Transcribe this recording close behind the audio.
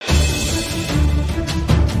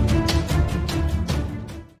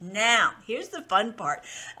Here's the fun part.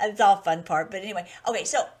 It's all fun part, but anyway. Okay,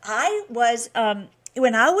 so I was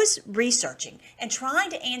when I was researching and trying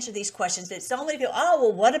to answer these questions that so many people, oh,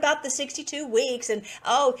 well, what about the 62 weeks? And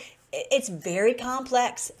oh, it's very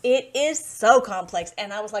complex. It is so complex.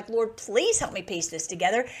 And I was like, Lord, please help me piece this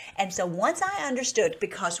together. And so once I understood,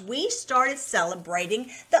 because we started celebrating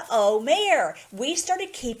the Omer, we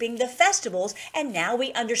started keeping the festivals, and now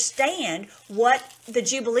we understand what the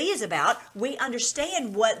Jubilee is about. We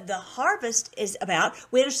understand what the harvest is about.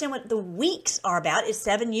 We understand what the weeks are about. It's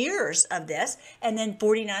 7 years of this, and then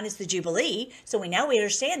 49 is the Jubilee. So we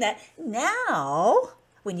understand that. Now,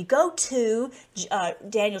 when you go to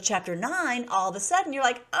Daniel chapter 9, all of a sudden you're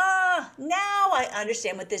like, now I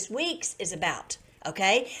understand what this week's is about.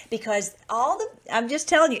 Okay? Because I'm just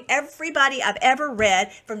telling you, everybody I've ever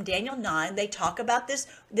read from Daniel 9, they talk about this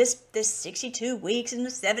 62 weeks and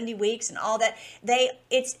the 70 weeks and all that. They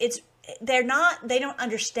don't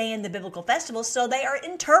understand the biblical festivals, so they are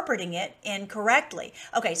interpreting it incorrectly.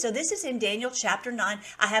 Okay, so this is in Daniel chapter 9.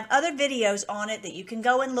 I have other videos on it that you can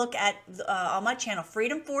go and look at on my channel,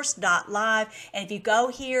 freedomforce.live. And if you go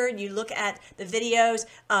here and you look at the videos,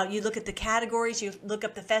 you look at the categories, you look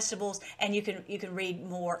up the festivals, and you can read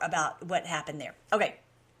more about what happened there. Okay,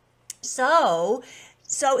 so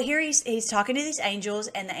here he's talking to these angels,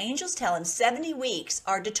 and the angels tell him 70 weeks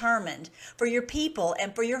are determined for your people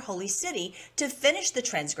and for your holy city to finish the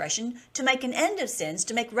transgression, to make an end of sins,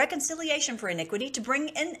 to make reconciliation for iniquity, to bring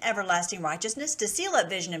in everlasting righteousness, to seal up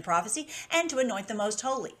vision and prophecy, and to anoint the most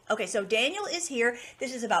holy. Okay, so Daniel is here.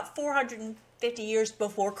 This is about 450 years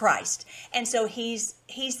before Christ. And so he's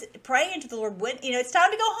praying to the Lord, when, it's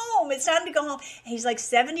time to go home. It's time to go home. And he's like,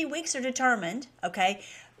 70 weeks are determined, okay?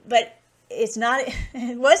 But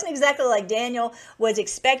it wasn't exactly like Daniel was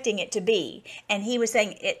expecting it to be. And he was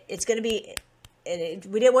saying it's going to be,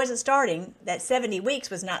 it wasn't starting, that 70 weeks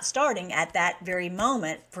was not starting at that very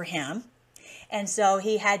moment for him. And so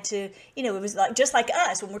he had to, it was like, just like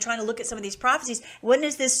us, when we're trying to look at some of these prophecies, when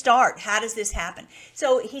does this start? How does this happen?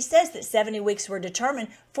 So he says that 70 weeks were determined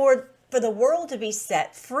for the world to be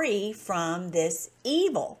set free from this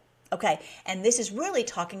evil. Okay, and this is really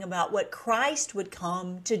talking about what Christ would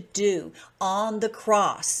come to do on the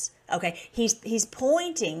cross. Okay, he's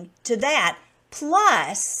pointing to that,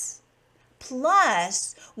 plus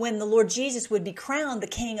when the Lord Jesus would be crowned the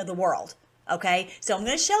King of the world. Okay, so I'm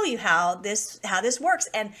going to show you how this works.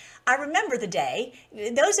 And I remember the day,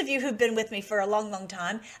 those of you who've been with me for a long, long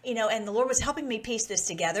time, and the Lord was helping me piece this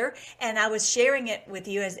together, and I was sharing it with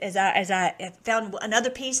you as I found another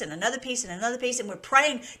piece and another piece and another piece, and we're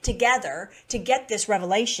praying together to get this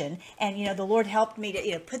revelation. And, the Lord helped me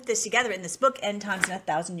to, put this together in this book, End Times in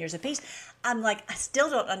 1,000 Years of Peace. I'm like, I still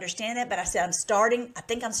don't understand it, but I said, I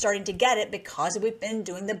think I'm starting to get it because we've been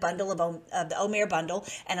doing the bundle of the Omer bundle,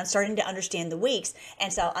 and I'm starting to understand the weeks.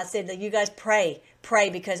 And so I said that you guys pray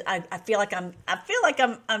because I feel like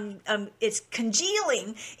it's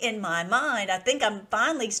congealing in my mind. I think I'm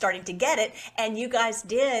finally starting to get it, and you guys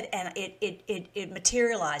did, and it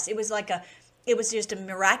materialized. It was just a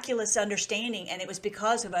miraculous understanding, and it was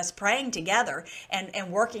because of us praying together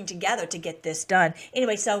and working together to get this done.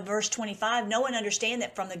 Anyway, so verse 25, no one understand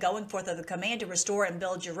that from the going forth of the command to restore and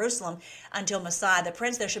build Jerusalem until Messiah the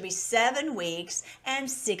Prince, there shall be 7 weeks and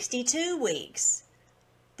 62 weeks.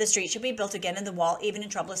 The street shall be built again in the wall, even in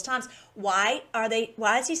troublous times. Why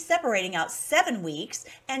is he separating out 7 weeks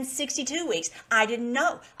and 62 weeks? I didn't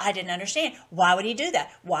know. I didn't understand. Why would he do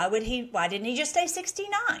that? Why didn't he just say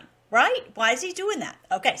 69? Right? Why is he doing that?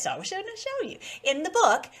 Okay, so I was going to show you. In the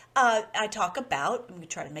book, I talk about, I'm going to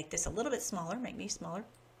try to make this a little bit smaller, make me smaller.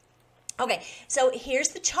 Okay, so here's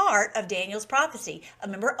the chart of Daniel's prophecy.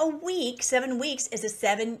 Remember, 7 weeks is a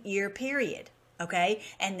 7-year period, okay?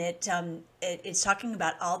 And it's talking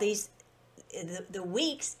about all these, the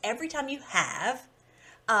weeks, every time you have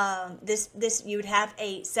you would have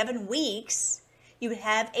 7 weeks, you would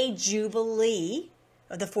have a jubilee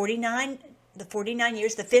of the 49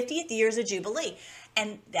 years, the 50th year is a jubilee.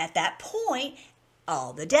 And at that point,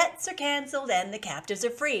 all the debts are canceled and the captives are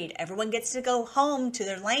freed. Everyone gets to go home to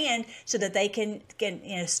their land so that they can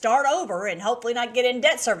start over and hopefully not get in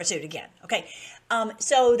debt servitude again. Okay,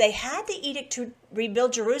 so they had the edict to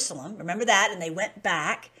rebuild Jerusalem. Remember that? And they went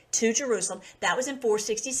back to Jerusalem. That was in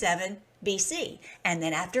 467 BC. And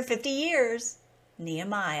then after 50 years,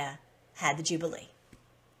 Nehemiah had the jubilee.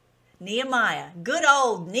 Nehemiah, good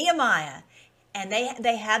old Nehemiah. And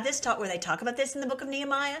they have this talk where they talk about this in the book of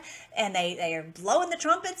Nehemiah, and they are blowing the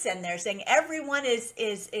trumpets, and they're saying everyone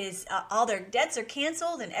is all their debts are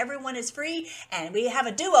canceled and everyone is free, and we have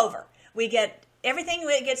a do-over. We get everything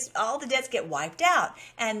all the debts get wiped out.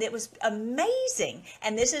 And it was amazing.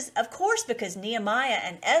 And this is, of course, because Nehemiah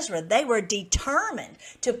and Ezra, they were determined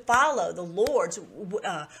to follow the Lord's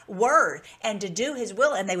word and to do his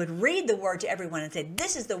will. And they would read the word to everyone and say,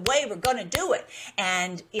 this is the way we're going to do it.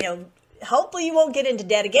 And, hopefully you won't get into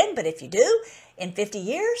debt again. But if you do, in 50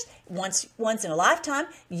 years, once in a lifetime,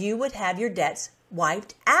 you would have your debts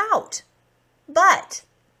wiped out. But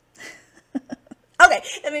okay,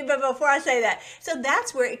 but before I say that, so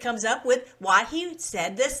that's where it comes up with why he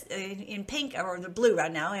said this in pink or the blue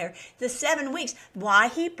right now here, the 7 weeks, why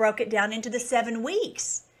he broke it down into the 7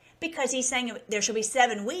 weeks. Because he's saying there shall be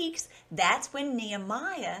 7 weeks. That's when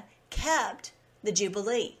Nehemiah kept the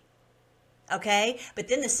Jubilee. Okay, but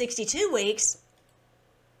then the 62 weeks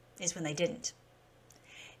is when they didn't.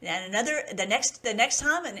 And the next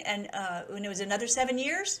time, and when it was another 7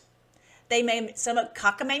 years, they made some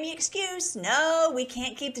cockamamie excuse. No, we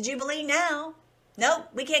can't keep the Jubilee now. No,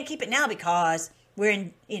 we can't keep it now because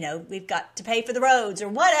we've got to pay for the roads or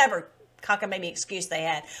whatever cockamamie excuse they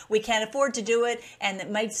had. We can't afford to do it, and it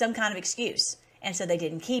made some kind of excuse. And so they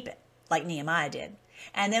didn't keep it like Nehemiah did.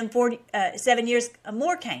 And then 7 years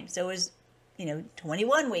more came. So it was,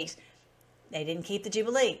 21 weeks. They didn't keep the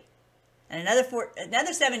Jubilee. And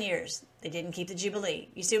another 7 years, they didn't keep the Jubilee.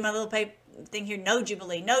 You see my little thing here? No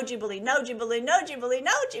Jubilee, no Jubilee, no Jubilee, no Jubilee,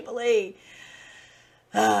 no Jubilee.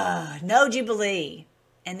 No Jubilee.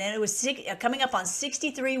 And then it was coming up on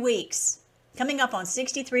 63 weeks. Coming up on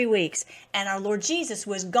 63 weeks. And our Lord Jesus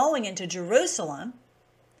was going into Jerusalem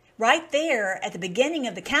right there at the beginning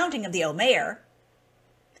of the counting of the Omer,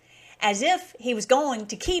 as if he was going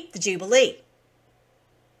to keep the Jubilee.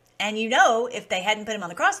 And if they hadn't put him on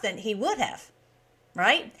the cross, then he would have,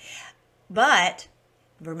 right? But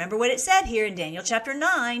remember what it said here in Daniel chapter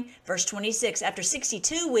 9, verse 26. After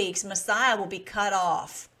 62 weeks, Messiah will be cut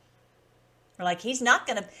off. We're like, he's not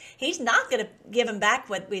gonna give him back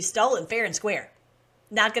what we've stolen fair and square.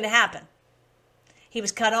 Not gonna happen. He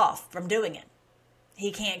was cut off from doing it.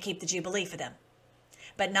 He can't keep the Jubilee for them.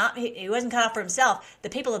 But he wasn't cut off for himself. The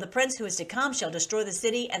people of the prince who is to come shall destroy the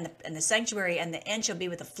city and the sanctuary, and the end shall be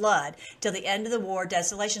with a flood. Till the end of the war,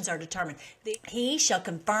 desolations are determined. He shall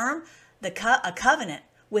confirm a covenant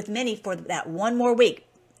with many for that one more week,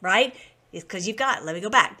 right? Because let me go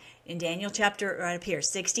back. In Daniel chapter, right up here,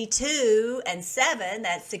 62 and 7,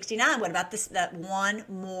 that's 69. What about that one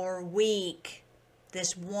more week?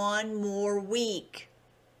 This one more week.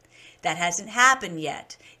 That hasn't happened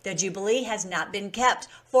yet. The Jubilee has not been kept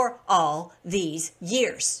for all these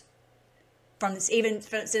years.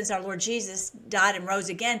 Since our Lord Jesus died and rose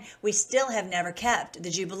again, we still have never kept the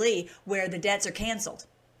Jubilee where the debts are canceled,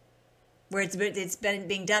 where it's been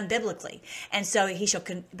being done biblically. And so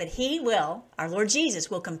our Lord Jesus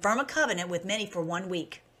will confirm a covenant with many for 1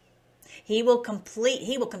 week. He will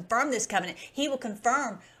confirm this covenant. He will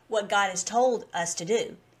confirm what God has told us to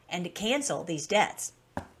do and to cancel these debts.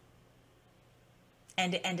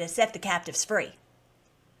 And to set the captives free,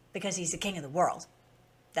 because he's the king of the world.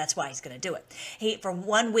 That's why he's going to do it. For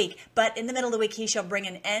 1 week, but in the middle of the week he shall bring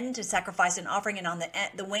an end to sacrifice and offering, and on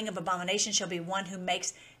the wing of abomination shall be one who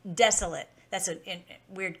makes desolate. That's a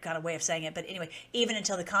weird kind of way of saying it, but anyway, even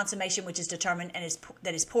until the consummation which is determined and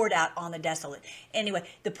that is poured out on the desolate. Anyway,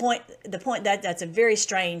 the point that's a very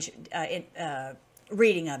strange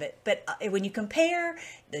reading of it. But when you compare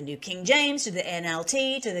the New King James to the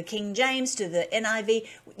NLT, to the King James, to the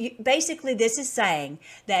NIV, basically this is saying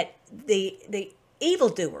that the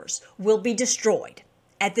evildoers will be destroyed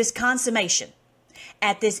at this consummation,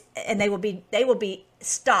 and they will be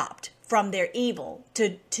stopped from their evil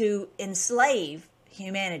to enslave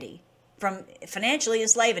humanity, from financially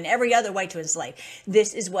enslave and every other way to enslave.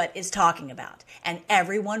 This is what it's talking about, and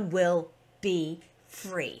everyone will be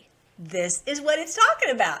free. This is what it's talking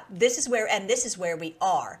about. This is where we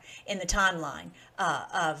are in the timeline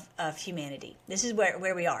of humanity. This is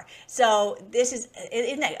where we are. So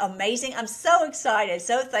isn't that amazing? I'm so excited,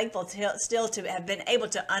 so thankful still to have been able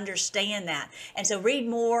to understand that. And so read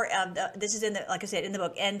more of this is like I said, in the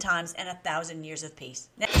book End Times and 1,000 Years of Peace.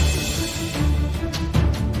 Now,